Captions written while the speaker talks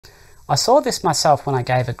I saw this myself when I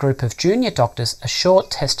gave a group of junior doctors a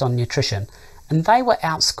short test on nutrition, and they were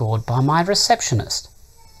outscored by my receptionist.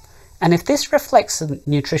 And if this reflects the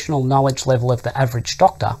nutritional knowledge level of the average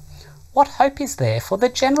doctor, what hope is there for the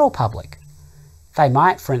general public? They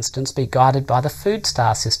might, for instance, be guided by the food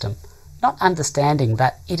star system, not understanding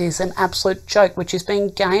that it is an absolute joke which is being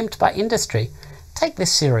gamed by industry. Take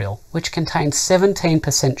this cereal, which contains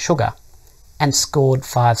 17% sugar, and scored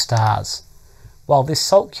 5 stars, while this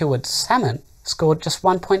salt-cured salmon scored just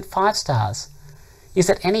 1.5 stars. Is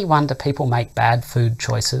it any wonder people make bad food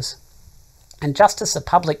choices? And just as the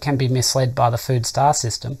public can be misled by the food star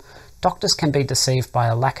system, doctors can be deceived by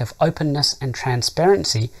a lack of openness and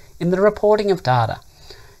transparency in the reporting of data.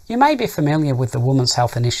 You may be familiar with the Women's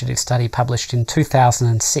Health Initiative study published in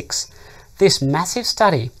 2006. This massive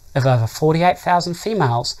study of over 48,000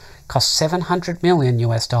 females cost $700 million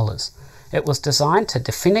US. It was designed to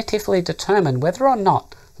definitively determine whether or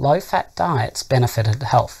not low-fat diets benefited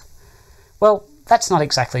health. Well, that's not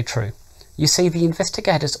exactly true. You see, the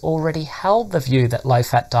investigators already held the view that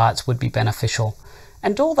low-fat diets would be beneficial,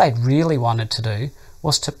 and all they really wanted to do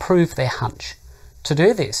was to prove their hunch. To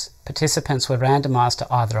do this, participants were randomised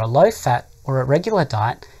to either a low-fat or a regular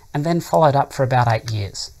diet and then followed up for about 8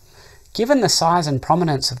 years. Given the size and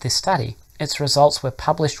prominence of this study, its results were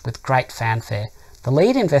published with great fanfare, the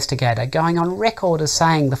lead investigator going on record as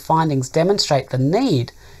saying the findings demonstrate the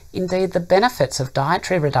need, indeed the benefits of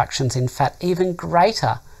dietary reductions in fat even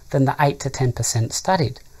greater than the 8 to 10%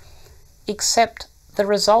 studied. Except the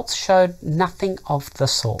results showed nothing of the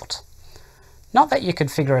sort. Not that you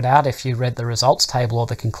could figure it out if you read the results table or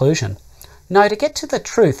the conclusion. No, to get to the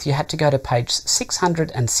truth you had to go to page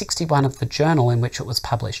 661 of the journal in which it was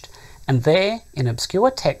published, and there, in obscure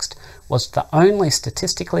text, was the only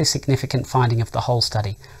statistically significant finding of the whole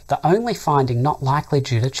study, the only finding not likely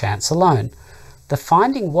due to chance alone. The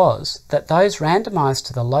finding was that those randomised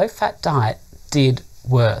to the low-fat diet did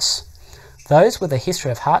worse. Those with a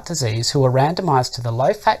history of heart disease who were randomised to the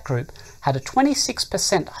low-fat group had a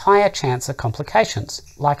 26% higher chance of complications,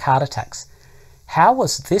 like heart attacks. How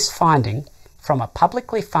was this finding from a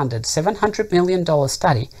publicly funded $700 million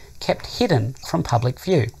study kept hidden from public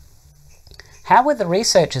view? How were the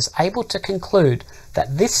researchers able to conclude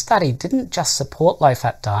that this study didn't just support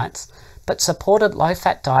low-fat diets, but supported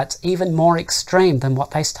low-fat diets even more extreme than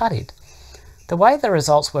what they studied? The way the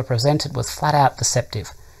results were presented was flat-out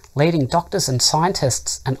deceptive, leading doctors and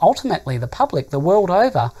scientists and ultimately the public the world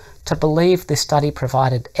over to believe this study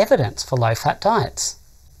provided evidence for low-fat diets.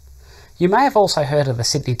 You may have also heard of the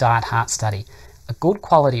Sydney Diet Heart Study, a good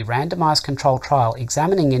quality randomised controlled trial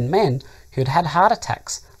examining in men who'd had heart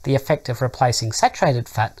attacks the effect of replacing saturated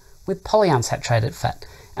fat with polyunsaturated fat,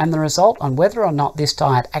 and the result on whether or not this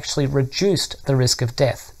diet actually reduced the risk of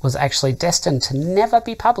death was actually destined to never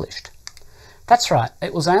be published. That's right,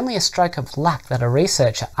 it was only a stroke of luck that a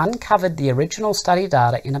researcher uncovered the original study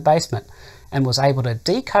data in a basement and was able to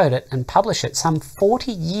decode it and publish it some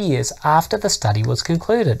 40 years after the study was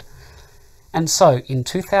concluded. And so, in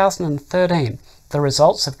 2013, the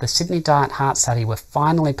results of the Sydney Diet Heart Study were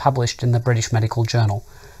finally published in the British Medical Journal.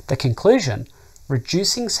 The conclusion: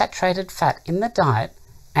 reducing saturated fat in the diet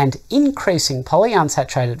and increasing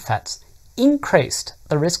polyunsaturated fats increased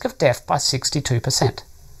the risk of death by 62%.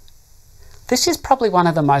 This is probably one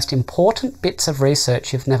of the most important bits of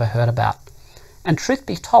research you've never heard about, and truth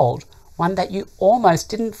be told, one that you almost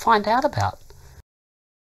didn't find out about.